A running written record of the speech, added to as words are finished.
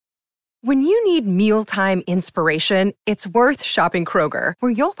When you need mealtime inspiration, it's worth shopping Kroger,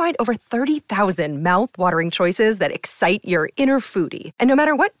 where you'll find over 30,000 mouth-watering choices that excite your inner foodie. And no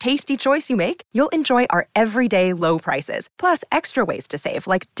matter what tasty choice you make, you'll enjoy our everyday low prices, plus extra ways to save,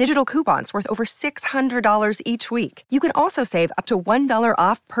 like digital coupons worth over $600 each week. You can also save up to $1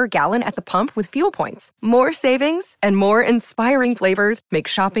 off per gallon at the pump with fuel points. More savings and more inspiring flavors make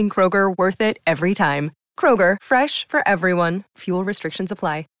shopping Kroger worth it every time. Kroger, fresh for everyone. Fuel restrictions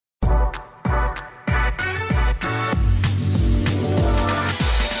apply.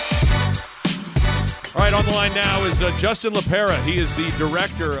 All right, on the line now is Justin LaPera. He is the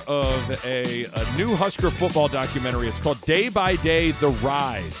director of a new Husker football documentary. It's called Day by Day: The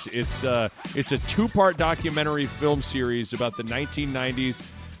Rise. It's a two-part documentary film series about the 1990s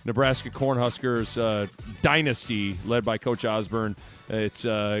Nebraska Cornhuskers dynasty led by Coach Osborne. It's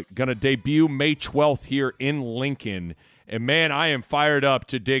going to debut May 12th here in Lincoln. And, man, I am fired up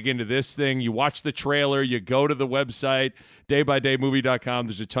to dig into this thing. You watch the trailer. You go to the website, daybydaymovie.com.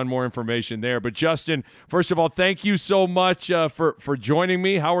 There's a ton more information there. But, Justin, first of all, thank you so much for joining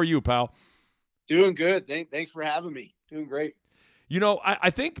me. How are you, pal? Doing good. Thanks for having me. Doing great. You know, I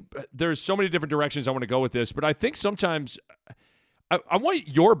think there's so many different directions I want to go with this, but I think sometimes I want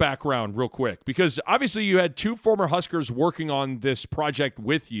your background real quick, because obviously you had two former Huskers working on this project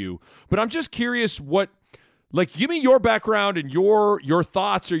with you, but I'm just curious give me your background and your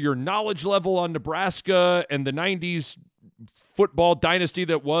thoughts or your knowledge level on Nebraska and the 90s football dynasty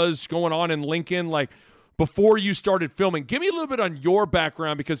that was going on in Lincoln, before you started filming. Give me a little bit on your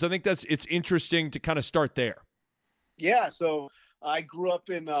background, because I think it's interesting to kind of start there. Yeah, so I grew up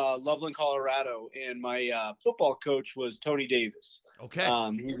in Loveland, Colorado, and my football coach was Tony Davis. Okay.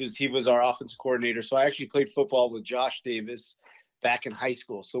 He was our offensive coordinator, so I actually played football with Josh Davis back in high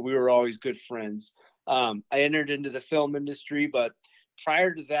school, so we were always good friends. I entered into the film industry, but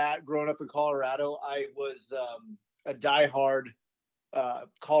prior to that, growing up in Colorado, I was a diehard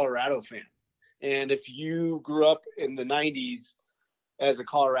Colorado fan. And if you grew up in the 90s as a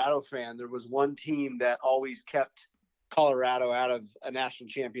Colorado fan, there was one team that always kept Colorado out of a national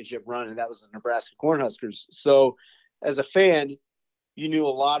championship run, and that was the Nebraska Cornhuskers. So as a fan, you knew a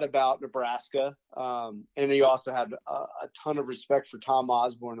lot about Nebraska, and you also had a ton of respect for Tom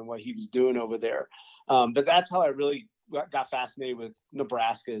Osborne and what he was doing over there. But that's how I really got fascinated with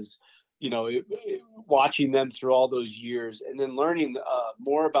Nebraska, is, watching them through all those years and then learning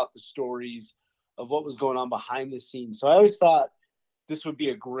more about the stories of what was going on behind the scenes. So I always thought this would be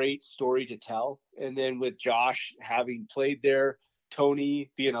a great story to tell. And then with Josh having played there, Tony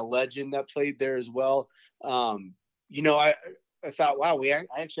being a legend that played there as well, I thought, wow, I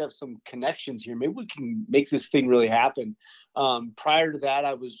actually have some connections here. Maybe we can make this thing really happen. Prior to that,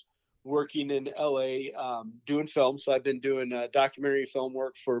 I was working in LA doing film. So I've been doing documentary film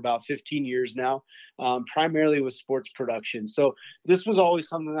work for about 15 years now, primarily with sports production. So this was always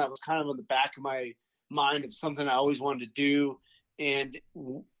something that was kind of on the back of my mind. It's something I always wanted to do. And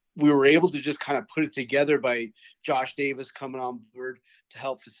we were able to just kind of put it together by Josh Davis coming on board to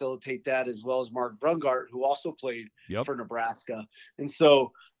help facilitate that, as well as Mark Brungart, who also played for Nebraska. And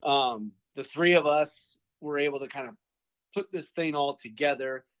so the three of us were able to kind of put this thing all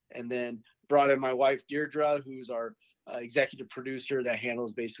together, and then brought in my wife, Deirdre, who's our executive producer that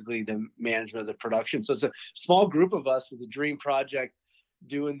handles basically the management of the production. So it's a small group of us with a dream project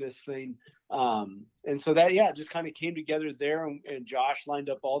doing this thing. And so that, just kind of came together there, and Josh lined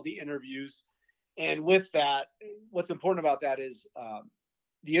up all the interviews. And with that, what's important about that is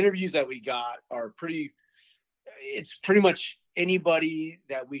the interviews that we got are it's pretty much anybody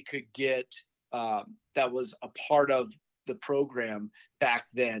that we could get that was a part of the program back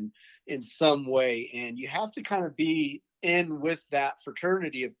then in some way. And you have to kind of be in with that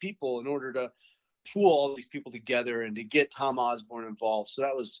fraternity of people in order to pool all these people together and to get Tom Osborne involved. So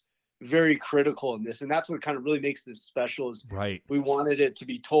that was very critical in this. And that's what kind of really makes this special, is we wanted it to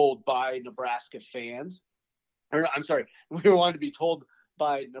be told by Nebraska fans. We wanted to be told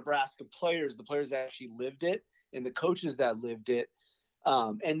by Nebraska players, the players that actually lived it and the coaches that lived it,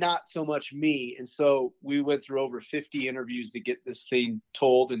 and not so much me. And so we went through over 50 interviews to get this thing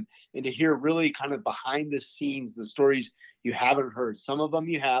told, and to hear really kind of behind the scenes, the stories you haven't heard. Some of them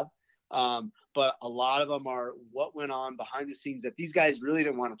you have, but a lot of them are what went on behind the scenes that these guys really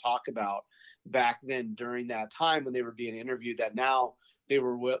didn't want to talk about back then during that time when they were being interviewed, that now they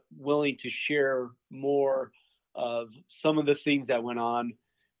were willing to share more of some of the things that went on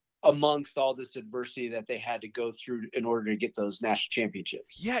amongst all this adversity that they had to go through in order to get those national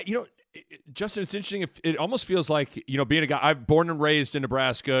championships. Yeah, Justin, it's interesting. It almost feels like, being a guy, I'm born and raised in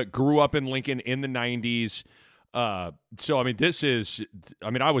Nebraska, grew up in Lincoln in the 90s. So, I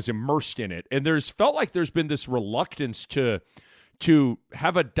mean, I was immersed in it, and felt like there's been this reluctance to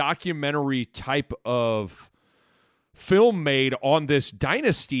have a documentary type of film made on this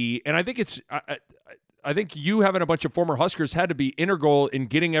dynasty. And I think I think you having a bunch of former Huskers had to be integral in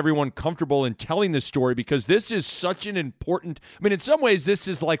getting everyone comfortable in telling this story, because this is such an important, I mean, in some ways, this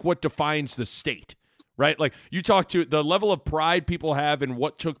is like what defines the state, right? Like, you talk to the level of pride people have in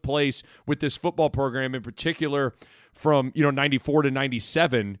what took place with this football program in particular from, 94 to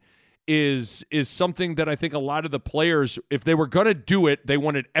 97 is something that I think a lot of the players, if they were going to do it, they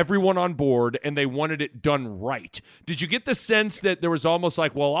wanted everyone on board and they wanted it done right. Did you get the sense that there was almost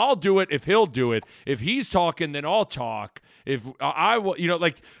like, well, I'll do it if he'll do it. If he's talking, then I'll talk. If I will,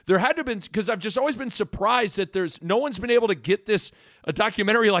 like, there had to have been, because I've just always been surprised that no one's been able to get a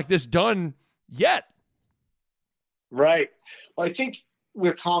documentary like this done yet. Right. Well, I think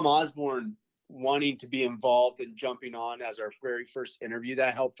with Tom Osborne wanting to be involved and jumping on as our very first interview,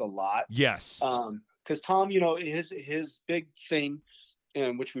 that helped a lot. Yes. Because Tom, his big thing,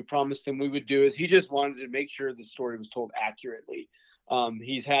 and which we promised him we would do, is he just wanted to make sure the story was told accurately.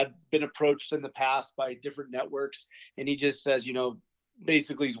 He's been approached in the past by different networks, and he just says,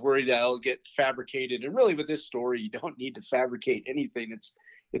 basically he's worried that it'll get fabricated. And really, with this story, you don't need to fabricate anything.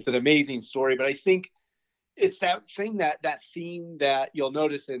 It's an amazing story, but I think it's that thing, that theme that you'll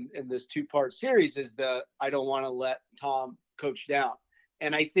notice in this 2-part series is I don't want to let Tom coach down.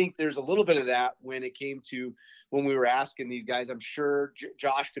 And I think there's a little bit of that when it came to when we were asking these guys. I'm sure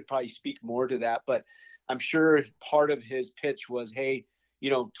Josh could probably speak more to that, but I'm sure part of his pitch was, hey,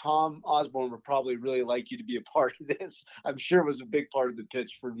 Tom Osborne would probably really like you to be a part of this. I'm sure it was a big part of the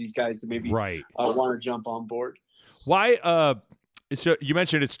pitch for these guys to maybe want to jump on board. Why? So you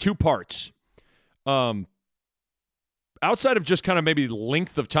mentioned it's 2 parts. Outside of just kind of maybe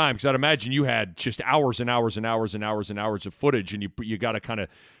length of time, because I'd imagine you had just hours and hours and hours and hours and hours of footage, and you got to kind of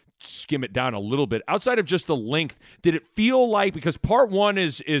skim it down a little bit. Outside of just the length, did it feel like, because part 1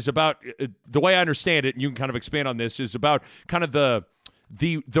 is about, the way I understand it, and you can kind of expand on this, is about kind of the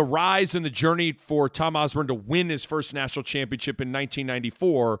rise and the journey for Tom Osborne to win his first national championship in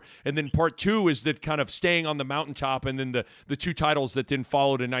 1994, and then part 2 is that kind of staying on the mountaintop, and then the 2 titles that then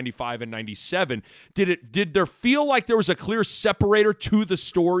followed in 95 and 97. Did there feel like there was a clear separator to the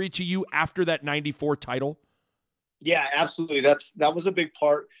story to you after that 94 title? Yeah, absolutely. That was a big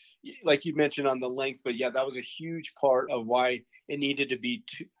part, like you mentioned, on the length, but yeah, that was a huge part of why it needed to be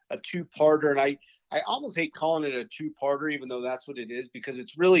a 2-parter. And I almost hate calling it a 2-parter, even though that's what it is, because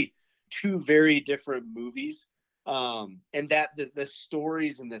it's really 2 very different movies. And that the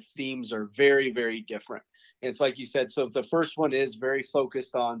stories and the themes are very, very different. And it's like you said, so the first one is very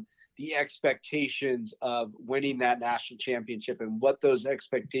focused on the expectations of winning that national championship and what those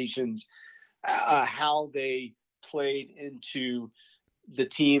expectations, how they played into the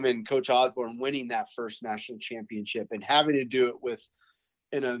team and Coach Osborne winning that first national championship and having to do it with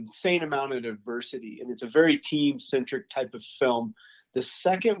an insane amount of adversity. And it's a very team-centric type of film. The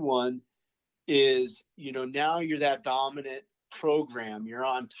second one is, now you're that dominant program, you're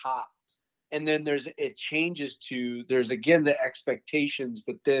on top. And then it changes to, there's again the expectations,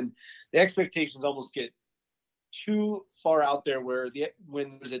 but then the expectations almost get too far out there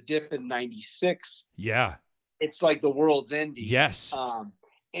when there's a dip in 96. Yeah. It's like the world's ending. Yes.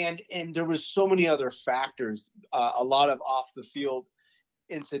 And there was so many other factors, a lot of off the field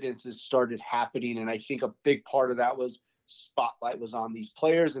incidences started happening. And I think a big part of that was spotlight was on these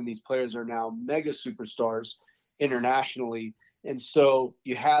players, and these players are now mega superstars internationally. And so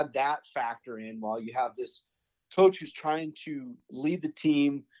you had that factor in while you have this coach who's trying to lead the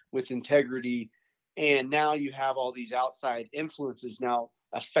team with integrity. And now you have all these outside influences now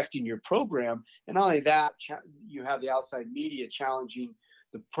affecting your program. And not only that, you have the outside media challenging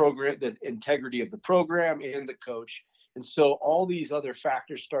the program, the integrity of the program and the coach. And so all these other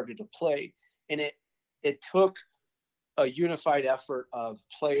factors started to play, and it took a unified effort of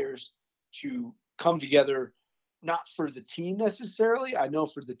players to come together, not for the team necessarily, I know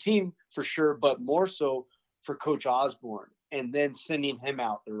for the team for sure, but more so for Coach Osborne, and then sending him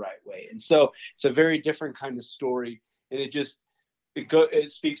out the right way. And so it's a very different kind of story, and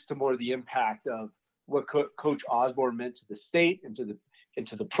it speaks to more of the impact of what Coach Osborne meant to the state and to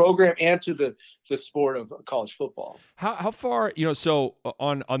the program and to the sport of college football. How far, so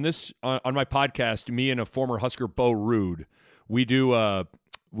on my podcast, me and a former Husker, Bo Rude, we do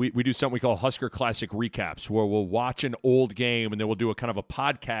we do something we call Husker Classic Recaps, where we'll watch an old game and then we'll do a kind of a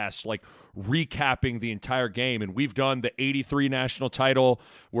podcast like recapping the entire game. And we've done the 83 national title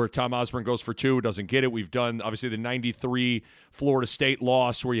where Tom Osborne goes for 2, doesn't get it. We've done obviously the 93 Florida State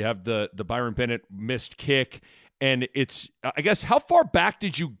loss where you have the Byron Bennett missed kick. And it's, I guess, how far back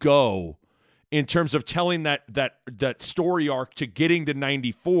did you go in terms of telling that story arc to getting to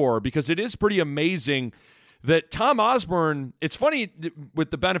 94? Because it is pretty amazing that Tom Osborne, it's funny with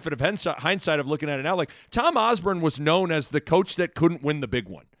the benefit of hindsight of looking at it now, like Tom Osborne was known as the coach that couldn't win the big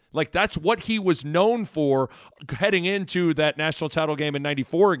one. Like that's what he was known for heading into that national title game in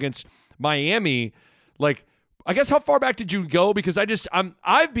 94 against Miami. Like, I guess how far back did you go? Because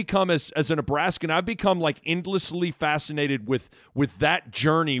I've become as a Nebraskan, I've become like endlessly fascinated with that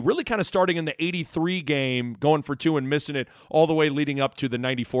journey, really kind of starting in the 83 game, going for 2 and missing it all the way leading up to the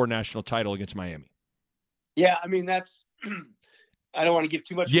 94 national title against Miami. Yeah, I mean, that's I don't want to give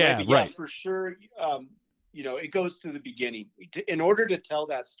too much away, but right. Yeah, for sure. It goes to the beginning. In order to tell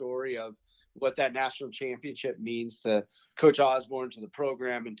that story of what that national championship means to Coach Osborne, to the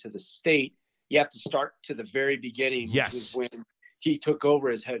program, and to the state, you have to start to the very beginning, yes. which was when he took over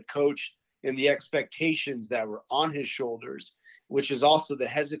as head coach, and the expectations that were on his shoulders, which is also the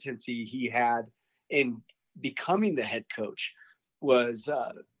hesitancy he had in becoming the head coach. Was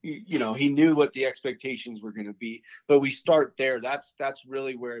he knew what the expectations were going to be, but we start there. That's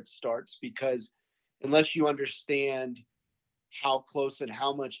really where it starts, because unless you understand how close and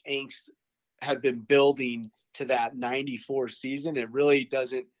how much angst had been building to that 94 season, it really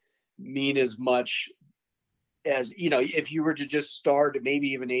doesn't mean as much as, if you were to just start at maybe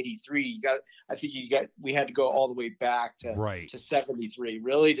even 83, we had to go all the way back to 73,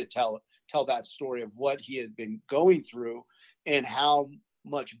 really, to tell that story of what he had been going through and how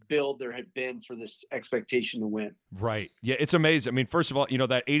much build there had been for this expectation to win. Right. Yeah, it's amazing. I mean, first of all,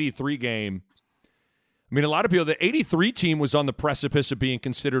 that 83 game, I mean, a lot of people, the 83 team was on the precipice of being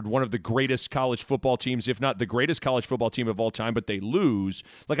considered one of the greatest college football teams, if not the greatest college football team of all time, but they lose.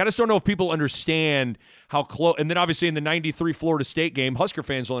 Like, I just don't know if people understand how close. And then obviously in the 93 Florida State game, Husker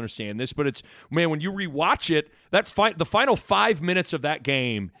fans will understand this, but it's, man, when you rewatch it, the final 5 minutes of that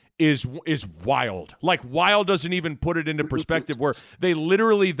game is wild. Like, wild doesn't even put it into perspective, where they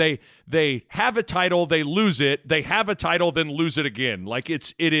literally, they have a title, they lose it, they have a title, then lose it again. Like,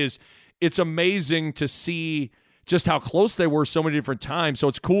 it's amazing to see just how close they were so many different times. So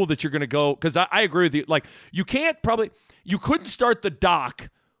it's cool that you're going to go, because I agree with you. Like, you couldn't start the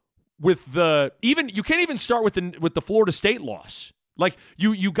doc with you can't even start with the Florida State loss. Like,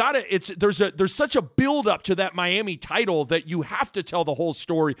 you gotta, there's such a build up to that Miami title that you have to tell the whole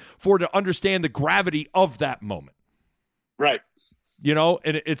story to understand the gravity of that moment. Right. And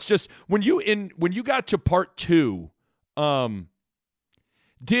it's just when you got to part 2, now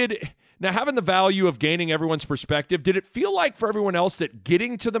having the value of gaining everyone's perspective, did it feel like for everyone else that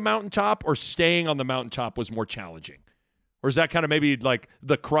getting to the mountaintop or staying on the mountaintop was more challenging? Or is that kind of maybe like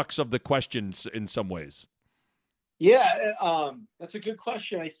the crux of the questions in some ways? Yeah, that's a good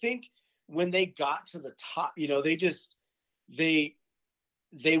question. I think when they got to the top, they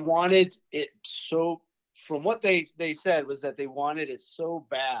wanted it so, from what they said was that they wanted it so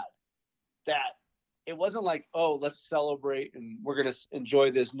bad that it wasn't like, oh, let's celebrate and we're going to enjoy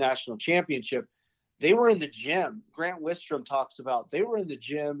this national championship. They were in the gym. Grant Wistrom talks about they were in the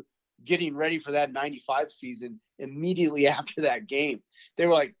gym getting ready for that 95 season immediately after that game. They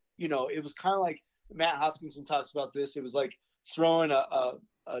were like, it was kind of like, Matt Hoskinson talks about this. It was like throwing a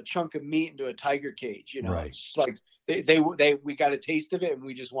chunk of meat into a tiger cage. Right. It's like we got a taste of it and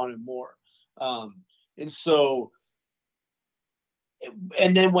we just wanted more. And so,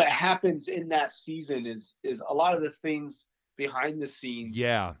 and then what happens in that season is a lot of the things behind the scenes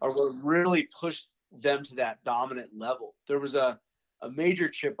are what really pushed them to that dominant level. There was a major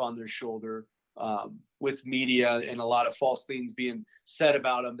chip on their shoulder with media and a lot of false things being said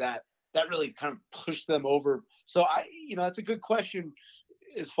about them that really kind of pushed them over. So that's a good question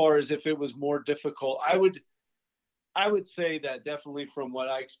as far as if it was more difficult. I would say that definitely from what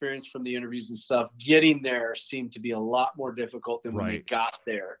I experienced from the interviews and stuff, getting there seemed to be a lot more difficult than when they got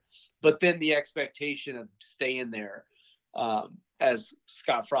there. But then the expectation of staying there, as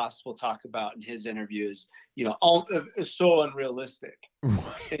Scott Frost will talk about in his interviews, is so unrealistic.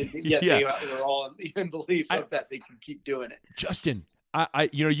 And yet they were all in belief that they can keep doing it. Justin,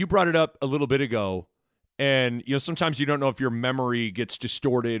 you brought it up a little bit ago, and sometimes you don't know if your memory gets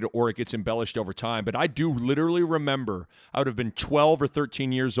distorted or it gets embellished over time. But I do literally remember I would have been 12 or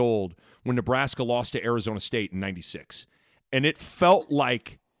 13 years old when Nebraska lost to Arizona State in '96, and it felt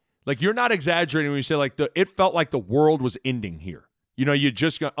like you're not exaggerating when you say it felt like the world was ending here. You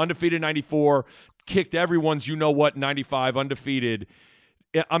just got undefeated 94, kicked everyone's 95 undefeated.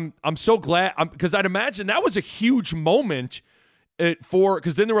 I'm so glad because I'd imagine that was a huge moment.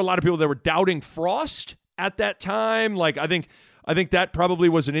 Because then there were a lot of people that were doubting Frost at that time. Like, I think I think that probably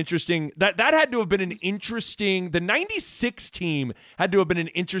was an interesting that had to have been an interesting. The 96 team had to have been an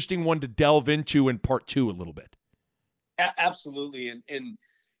interesting one to delve into in part 2 a little bit. Absolutely, and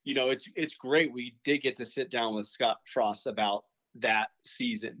you know, it's great. We did get to sit down with Scott Frost about that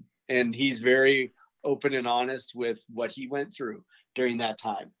season, and he's very open and honest with what he went through during that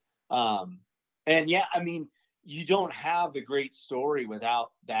time. And yeah, I mean, you don't have the great story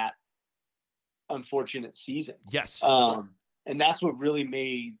without that unfortunate season. Yes. And that's what really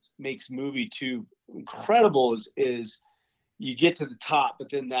makes movie 2 incredible is you get to the top, but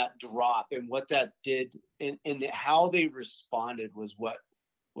then that drop and what that did and how they responded was what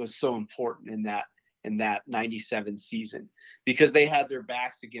was so important in that 97 season, because they had their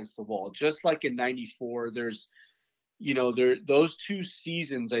backs against the wall. Just like in 94, there's, you know, those 2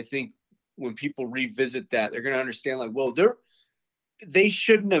 seasons, I think when people revisit that, they're going to understand like, well, they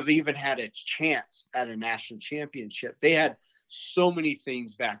shouldn't have even had a chance at a national championship. They had so many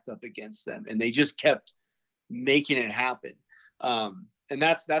things backed up against them, and they just kept making it happen. And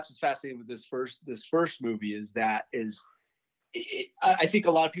that's what's fascinating with this first movie I think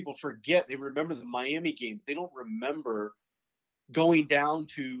a lot of people forget. They remember the Miami game. They don't remember going down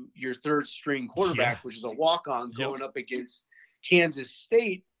to your third string quarterback, which is a walk-on, going up against Kansas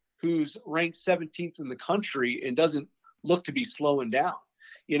State, who's ranked 17th in the country and doesn't look to be slowing down,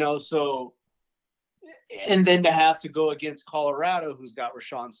 you know? So, and then to have to go against Colorado, who's got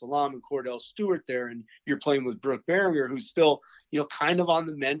Rashawn Salam and Cordell Stewart there, and you're playing with Brooke Berringer, who's still, you know, kind of on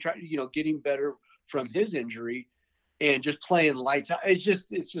the mend, getting better from his injury, and just playing lights out. It's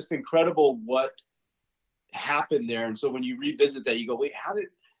just incredible what happened there. And so when you revisit that, you go, wait,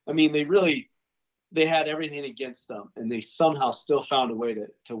 they had everything against them, and they somehow still found a way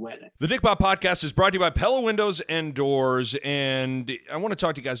to win it. The Nick Bob Podcast is brought to you by Pella Windows and Doors, and I want to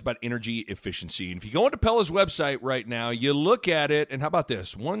talk to you guys about energy efficiency. And if you go onto Pella's website right now, you look at it, and how about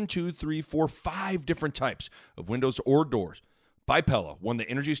this? 1, 2, 3, 4, 5 different types of windows or doors by Pella won the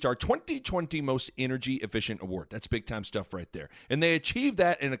Energy Star 2020 Most Energy Efficient Award. That's big-time stuff right there. And they achieved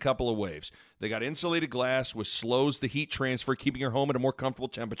that in a couple of ways. They got insulated glass, which slows the heat transfer, keeping your home at a more comfortable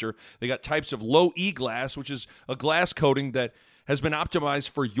temperature. They got types of low-E glass, which is a glass coating that has been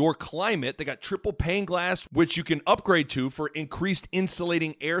optimized for your climate. They got triple pane glass, which you can upgrade to for increased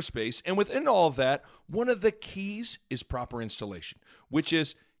insulating airspace. And within all of that, one of the keys is proper installation, which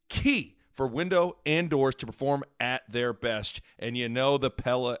is key for window and doors to perform at their best. And you know the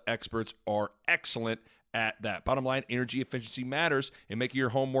Pella experts are excellent at that. Bottom line, energy efficiency matters in making your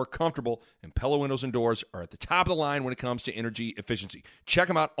home more comfortable, and Pella windows and doors are at the top of the line when it comes to energy efficiency. Check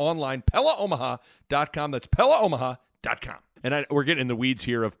them out online, PellaOmaha.com. That's PellaOmaha.com. And we're getting in the weeds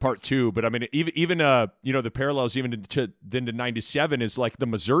here of part 2, but I mean, even the parallels even to 97 is like the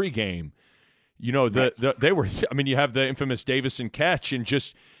Missouri game. You know, they were. I mean, you have the infamous Davison catch, and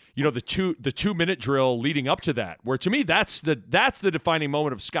just, you know, the 2-minute drill leading up to that, where to me that's the defining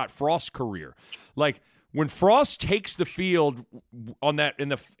moment of Scott Frost's career. Like when Frost takes the field on that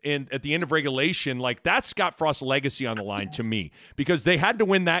at the end of regulation, like that's Scott Frost's legacy on the line to me, because they had to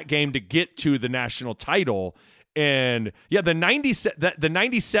win that game to get to the national title. And yeah, the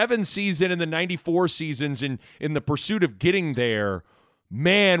 97 season and the 94 seasons in the pursuit of getting there,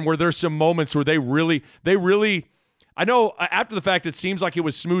 man, were there some moments where they really. I know after the fact it seems like it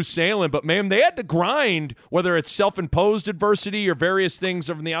was smooth sailing, but man, they had to grind, whether it's self-imposed adversity or various things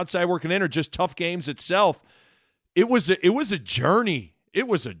from the outside working in, or just tough games itself. It was a journey. It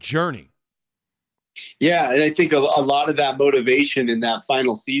was a journey. Yeah, and I think a lot of that motivation in that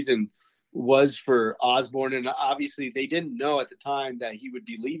final season was for Osborne, and obviously they didn't know at the time that he would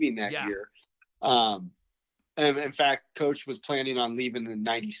be leaving that year. And in fact, Coach was planning on leaving in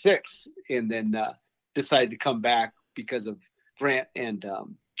 96, and then decided to come back because of Grant and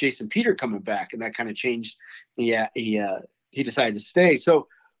Jason Peter coming back, and that kind of changed. Yeah, he decided to stay. So,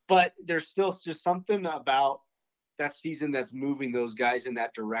 but there's still just something about that season that's moving those guys in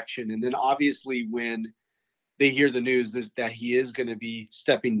that direction. And then obviously when they hear the news that he is going to be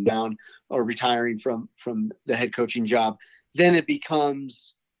stepping down or retiring from the head coaching job, then it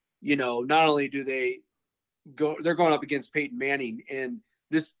becomes, you know, not only do they're going up against Peyton Manning, and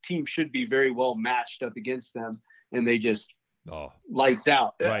this team should be very well matched up against them, and they just lights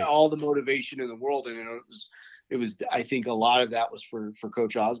out. Right. All the motivation in the world, and it was. I think a lot of that was for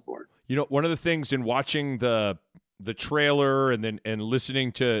Coach Osborne. You know, one of the things in watching the trailer and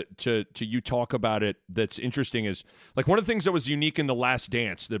listening to you talk about it that's interesting is, like, one of the things that was unique in The Last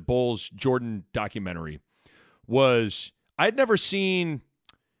Dance, the Bulls Jordan documentary, was I'd never seen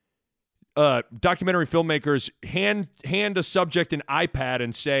documentary filmmakers hand a subject an iPad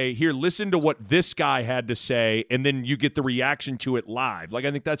and say, here, listen to what this guy had to say, and then you get the reaction to it live. Like,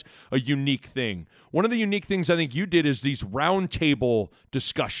 I think that's a unique thing. One of the unique things I think you did is these roundtable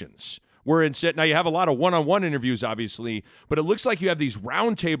discussions. Where instead, now you have a lot of one-on-one interviews, obviously, but it looks like you have these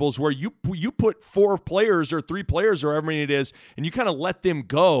roundtables where you put 4 players or 3 players or however many it is, and you kind of let them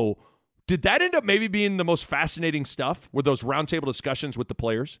go. Did that end up maybe being the most fascinating stuff, were those roundtable discussions with the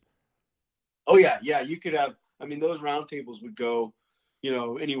players? Oh yeah. You could have, I mean, those roundtables would go,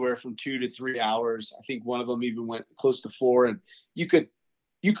 anywhere from 2 to 3 hours. I think one of them even went close to 4, and you could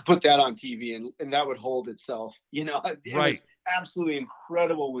put that on TV and that would hold itself. It right. was absolutely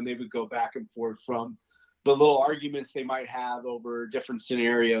incredible when they would go back and forth from the little arguments they might have over different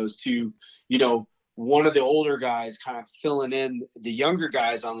scenarios to, one of the older guys kind of filling in the younger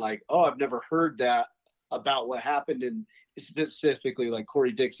guys on like, oh, I've never heard that about what happened. And specifically like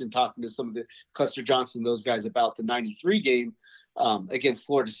Corey Dixon talking to some of the Custer Johnson, those guys about the 93 game against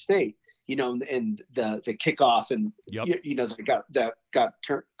Florida State, and the kickoff and, yep. that got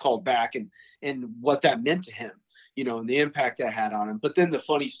called back and what that meant to him, and the impact that had on him. But then the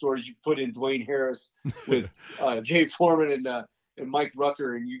funny stories you put in Dwayne Harris with Jay Foreman and Mike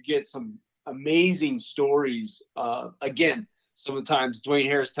Rucker, and you get some amazing stories. Again, sometimes Dwayne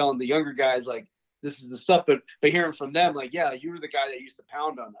Harris telling the younger guys like, this is the stuff, but hearing from them, like, yeah, you were the guy that used to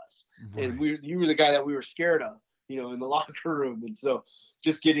pound on us, right. And you were the guy that we were scared of, in the locker room. And so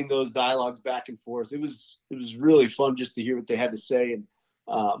just getting those dialogues back and forth, it was really fun just to hear what they had to say. And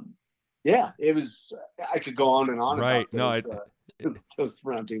yeah, it was, I could go on and on. Right. About those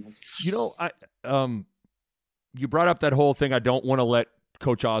roundtables. You brought up that whole thing. I don't want to let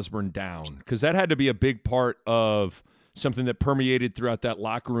Coach Osborne down, because that had to be a big part of something that permeated throughout that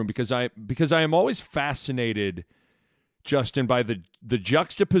locker room, because I am always fascinated, Justin, by the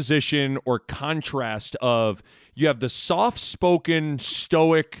juxtaposition or contrast of, you have the soft-spoken,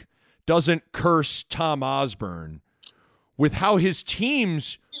 stoic, doesn't curse Tom Osborne, with how his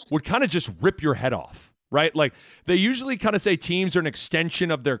teams would kind of just rip your head off, right? Like, they usually kind of say teams are an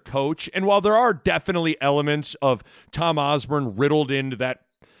extension of their coach, and while there are definitely elements of Tom Osborne riddled into the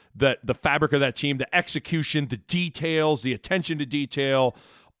fabric of that team, the execution, the details, the attention to detail,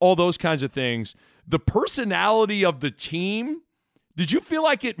 all those kinds of things, the personality of the team, did you feel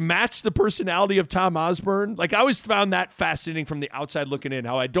like it matched the personality of Tom Osborne? Like, I always found that fascinating from the outside looking in,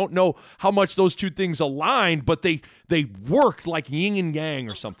 how I don't know how much those two things aligned, but they worked like yin and yang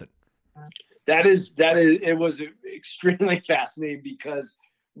or something. It was extremely fascinating, because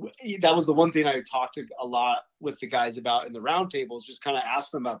that was the one thing I talked a lot with the guys about in the roundtables, just kind of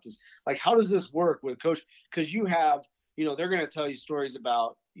ask them about this. Like, how does this work with coach? Because you have, they're going to tell you stories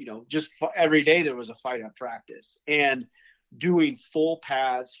about, just every day there was a fight at practice and doing full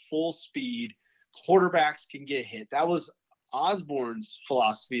pads, full speed. Quarterbacks can get hit. That was Osborne's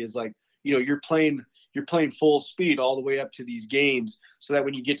philosophy, is like, you're playing full speed all the way up to these games, so that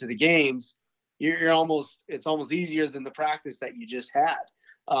when you get to the games, it's almost easier than the practice that you just had.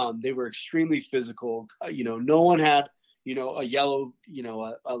 They were extremely physical. No one had, a yellow,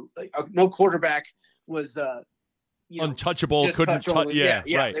 no quarterback was, untouchable, couldn't touch. Yeah,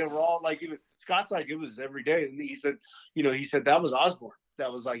 right. They were all like, even Scott's like, it was every day. And he said that was Osborne.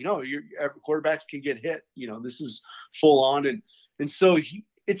 That was like, every quarterbacks can get hit. This is full on. And so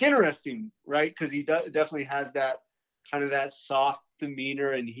it's interesting, right? Because he definitely has that kind of that soft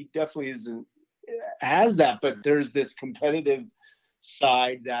demeanor, and he definitely has that. But there's this competitive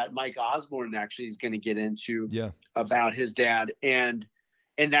side that Mike Osborne actually is going to get into about his dad, and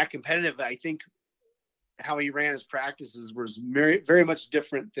that competitive, I think how he ran his practices was very, very much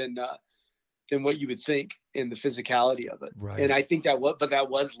different than what you would think in the physicality of it. Right. And I think that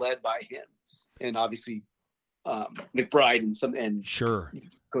was led by him, and obviously McBride and sure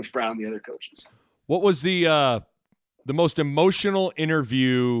Coach Brown, the other coaches. What was the most emotional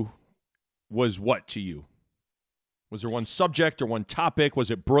interview? Was what to you? Was there one subject or one topic? Was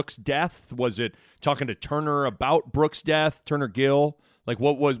it Brooks' death? Was it talking to Turner about Brooks' death, Turner Gill? Like,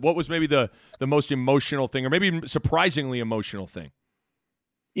 what was maybe the most emotional thing, or maybe surprisingly emotional thing?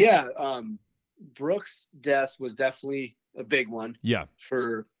 Yeah, Brooks' death was definitely a big one. Yeah,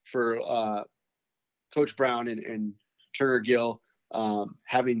 for Coach Brown and Turner Gill,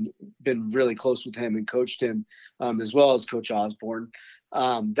 having been really close with him and coached him, as well as Coach Osborne.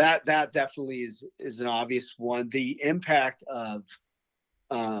 That definitely is an obvious one. The impact of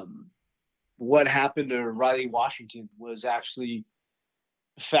what happened to Riley Washington was actually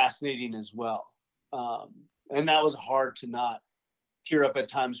fascinating as well. And that was hard to not tear up at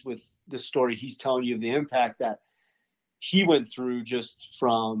times with the story he's telling you, the impact that he went through just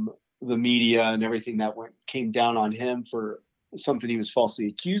from the media and everything that came down on him for something he was falsely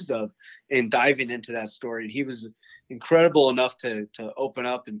accused of, and diving into that story. And he was incredible enough to open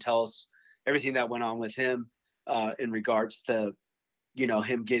up and tell us everything that went on with him in regards to,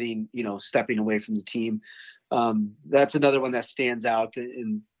 him getting, stepping away from the team. That's another one that stands out.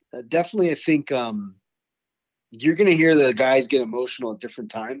 And definitely, I think you're going to hear the guys get emotional at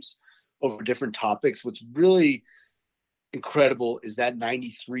different times over different topics. What's really incredible is that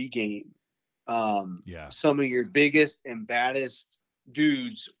 93 game. Some of your biggest and baddest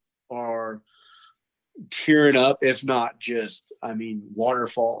dudes are tearing up, if not just,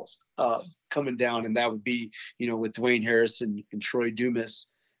 waterfalls coming down. And that would be, with Dwayne Harrison and Troy Dumas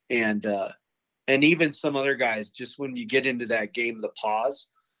and even some other guys, just when you get into that game, the pause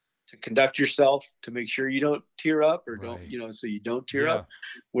to conduct yourself, to make sure you don't tear up or don't, so you don't tear up.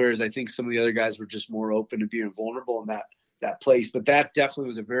 Whereas I think some of the other guys were just more open to being vulnerable in that place. But that definitely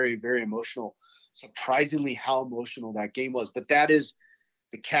was a very, very emotional, surprisingly how emotional that game was. But that is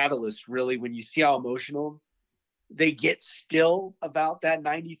the catalyst, really, when you see how emotional they get still about that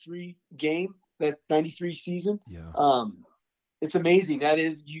 93 game, that 93 season. It's amazing. That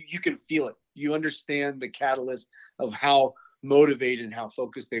is, you can feel it. You understand the catalyst of how motivated and how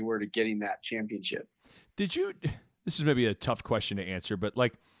focused they were to getting that championship. This is maybe a tough question to answer, but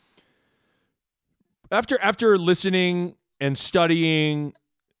like after listening and studying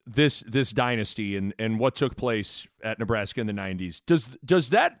this dynasty and what took place at Nebraska in the 90s,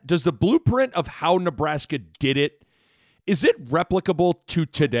 does the blueprint of how Nebraska did it, is it replicable to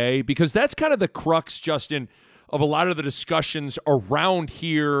today? Because that's kind of the crux, Justin, of a lot of the discussions around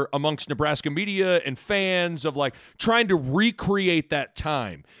here amongst Nebraska media and fans of like trying to recreate that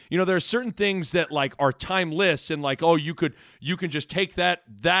time. There are certain things that like are timeless and like, oh, you can just take that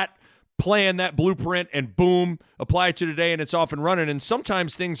plan, that blueprint, and boom, apply it to today and it's off and running. And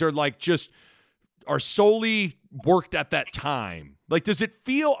sometimes things are like are solely worked at that time. Like, does it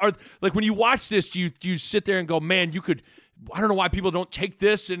feel, like when you watch this, do you sit there and go, man, I don't know why people don't take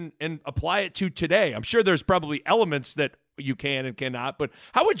this and apply it to today. I'm sure there's probably elements that you can and cannot, but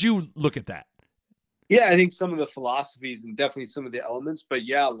how would you look at that? Yeah, I think some of the philosophies and definitely some of the elements, but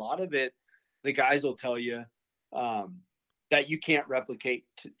yeah, a lot of it, the guys will tell you that you can't replicate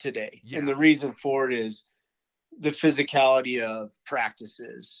today. Yeah. And the reason for it is the physicality of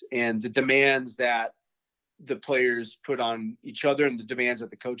practices and the demands that the players put on each other and the demands that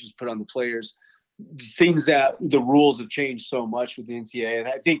the coaches put on the players. Things that the rules have changed so much with the NCAA.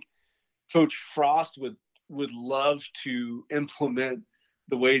 I think Coach Frost would love to implement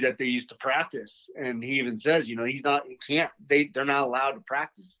the way that they used to practice. And he even says, they're not allowed to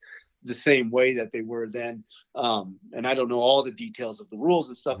practice the same way that they were then. And I don't know all the details of the rules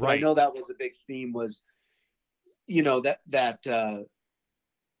and stuff, but I know that was a big theme was, but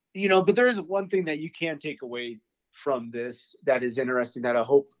there is one thing that you can take away from this that is interesting that I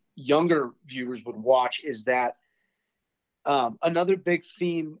hope younger viewers would watch is that another big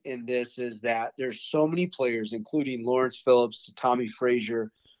theme in this is that there's so many players, including Lawrence Phillips to Tommy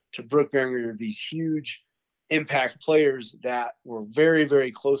Frazier to Brooke Berger, these huge impact players that were very,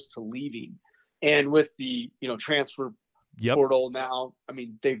 very close to leaving. And with the, transfer portal now,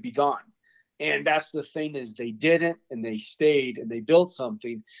 they'd be gone. And that's the thing is they didn't, and they stayed and they built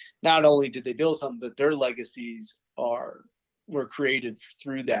something. Not only did they build something, but their legacies were created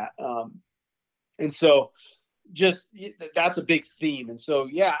through that. And so that's a big theme. And so,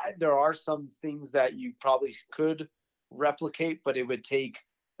 yeah, there are some things that you probably could replicate, but it would take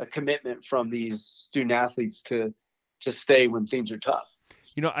a commitment from these student athletes to stay when things are tough.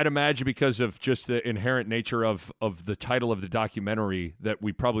 I'd imagine because of just the inherent nature of the title of the documentary that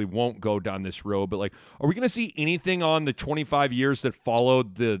we probably won't go down this road, but like, are we going to see anything on the 25 years that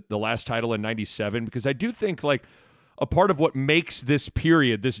followed the last title in 97? Because I do think like a part of what makes this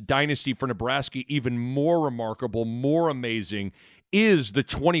period, this dynasty for Nebraska even more remarkable, more amazing is the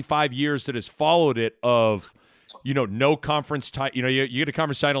 25 years that has followed it of, no conference title. You get a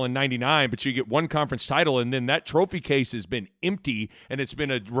conference title in 99, but you get one conference title, and then that trophy case has been empty, and it's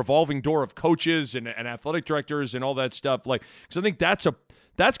been a revolving door of coaches and athletic directors and all that stuff. Like, because I think that's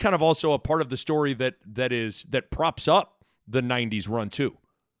kind of also a part of the story that props up the 90s run too.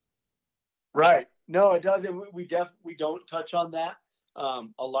 Right. No, it doesn't. We don't touch on that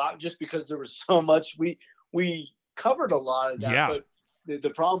a lot just because there was so much. We covered a lot of that, but the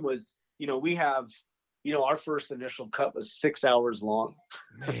problem was, we have. Our first initial cut was 6 hours long.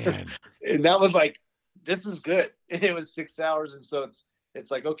 Man. And that was like, this is good. And it was 6 hours. And so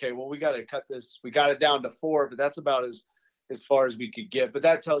it's like, okay, well, we got to cut this. We got it down to 4, but that's about as as far as we could get. But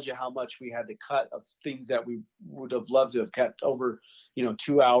that tells you how much we had to cut of things that we would have loved to have kept over,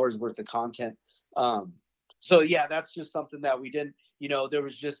 2 hours worth of content. So yeah, that's just something that we didn't, there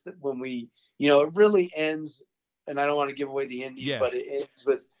was just when we, it really ends, and I don't want to give away the ending, but it ends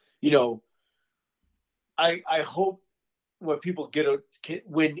with, I hope when people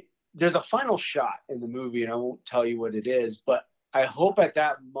when there's a final shot in the movie, and I won't tell you what it is, but I hope at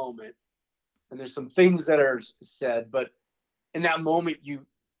that moment, and there's some things that are said, but in that moment,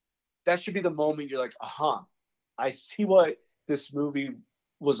 that should be the moment you're like, I see what this movie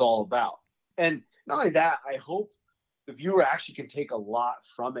was all about. And not only that, I hope the viewer actually can take a lot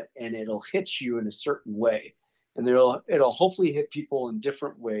from it, and it'll hit you in a certain way, and it'll hopefully hit people in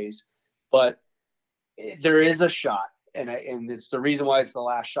different ways. But there is a shot, and it's the reason why it's the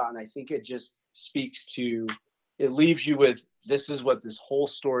last shot. And I think it just speaks to, it leaves you with, this is what this whole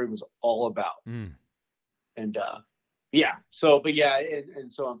story was all about. And so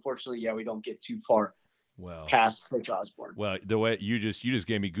unfortunately, we don't get too far past Coach Osborne. Well, the way you just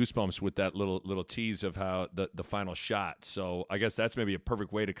gave me goosebumps with that little tease of how the final shot. So I guess that's maybe a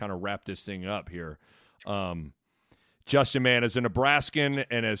perfect way to kind of wrap this thing up here. Justin, man, as a Nebraskan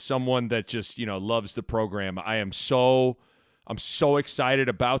and as someone that just, loves the program, I'm so excited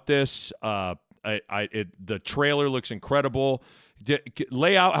about this. The trailer looks incredible.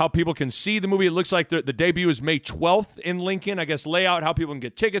 Lay out how people can see the movie. It looks like the debut is May 12th in Lincoln. I guess lay out how people can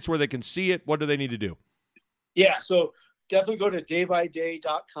get tickets, where they can see it. What do they need to do? Yeah, so definitely go to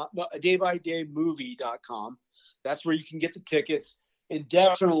daybyday.com. That's where you can get the tickets, and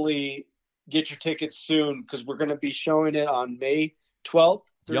definitely get your tickets soon, because we're going to be showing it on May 12th,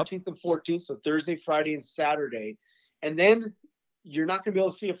 13th, and 14th. So Thursday, Friday, and Saturday. And then you're not going to be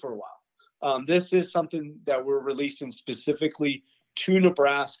able to see it for a while. This is something that we're releasing specifically to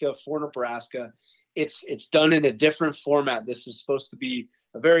Nebraska, for Nebraska. It's done in a different format. This is supposed to be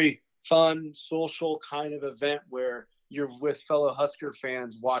a very fun, social kind of event where you're with fellow Husker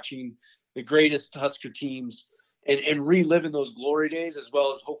fans watching the greatest Husker teams and reliving those glory days, as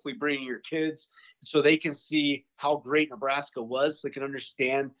well as hopefully bringing your kids so they can see how great Nebraska was. So they can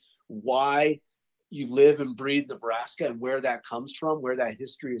understand why you live and breathe Nebraska and where that comes from, where that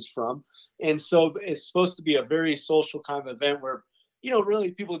history is from. And so it's supposed to be a very social kind of event where,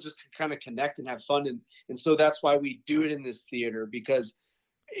 really people just can kind of connect and have fun. And so that's why we do it in this theater, because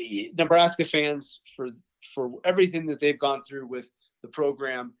Nebraska fans, for everything that they've gone through with the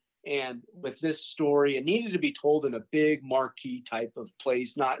program and with this story, it needed to be told in a big marquee type of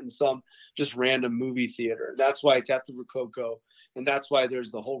place, not in some just random movie theater. That's why it's at the Rococo, and that's why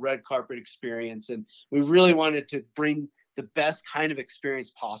there's the whole red carpet experience. And we really wanted to bring the best kind of experience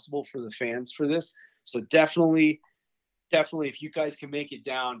possible for the fans for this. So definitely, if you guys can make it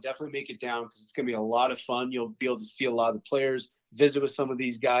down, definitely make it down, because it's going to be a lot of fun. You'll be able to see a lot of the players, visit with some of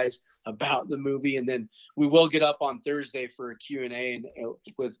these guys about the movie, and then we will get up on Thursday for a Q&A and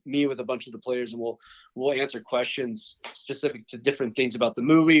with a bunch of the players, and we'll answer questions specific to different things about the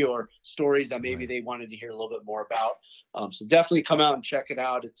movie or stories that maybe they wanted to hear a little bit more about. So definitely come out and check it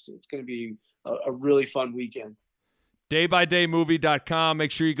out. It's going to be a really fun weekend. Daybydaymovie.com. Make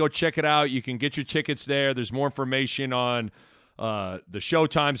sure you go check it out. You can get your tickets there. There's more information on the show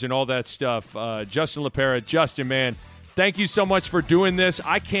times and all that stuff. Justin LaPera. Justin, man, thank you so much for doing this.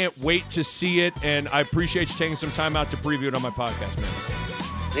 I can't wait to see it, and I appreciate you taking some time out to preview it on my podcast, man.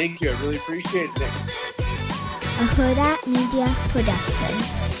 Thank you. I really appreciate it, Nick. A Huda Media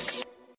Production.